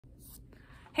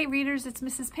Hey readers, it's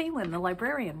Mrs. Palin, the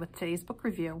librarian, with today's book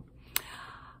review.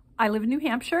 I live in New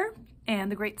Hampshire, and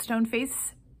the Great Stone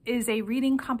Face is a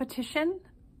reading competition,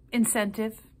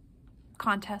 incentive,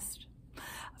 contest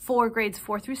for grades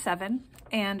 4 through 7.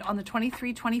 And on the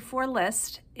 23-24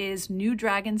 list is New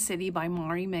Dragon City by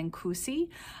Mancusi.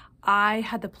 I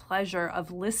had the pleasure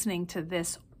of listening to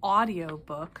this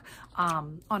audiobook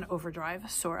on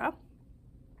Overdrive, Sora.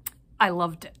 I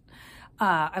loved it.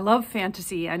 I love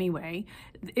fantasy anyway.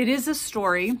 It is a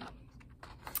story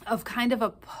of kind of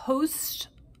a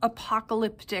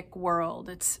post-apocalyptic world.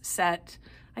 It's set,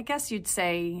 I guess you'd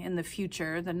say, in the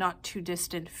future, the not too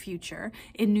distant future,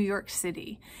 in New York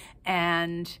City.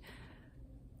 And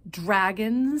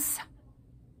dragons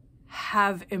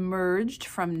have emerged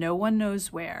from no one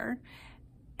knows where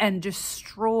and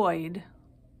destroyed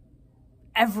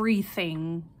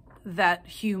everything that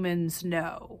humans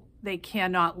know. They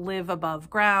cannot live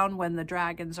above ground when the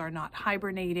dragons are not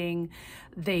hibernating.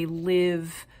 They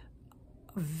live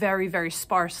very, very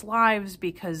sparse lives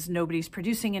because nobody's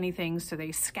producing anything, so they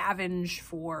scavenge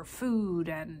for food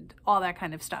and all that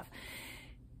kind of stuff.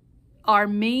 Our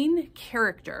main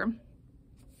character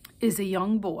is a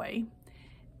young boy,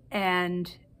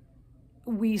 and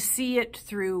we see it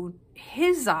through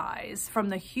his eyes, from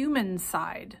the human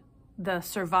side, the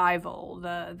survival,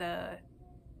 the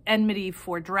enmity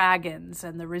for dragons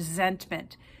and the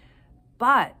resentment,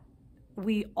 but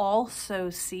we also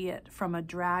see it from a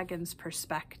dragon's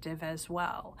perspective as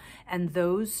well. And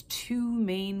those two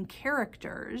main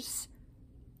characters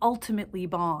ultimately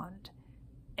bond,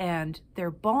 and their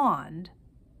bond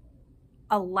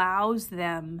allows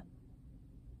them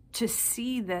to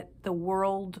see that the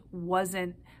world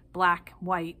wasn't black,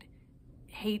 white,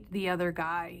 hate the other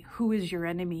guy, who is your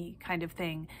enemy kind of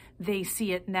thing. They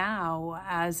see it now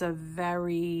as a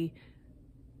very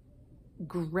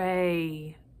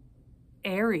gray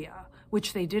area,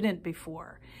 which they didn't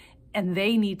before. And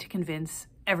they need to convince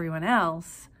everyone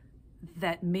else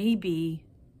that maybe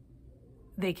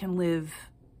they can live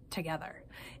together.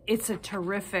 It's a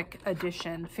terrific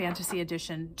addition, fantasy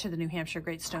addition to the New Hampshire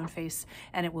Great Stone Face,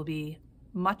 and it will be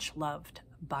much loved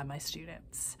by my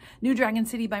students. New Dragon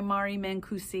City by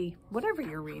Mancusi. Whatever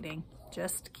you're reading,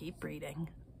 just keep reading.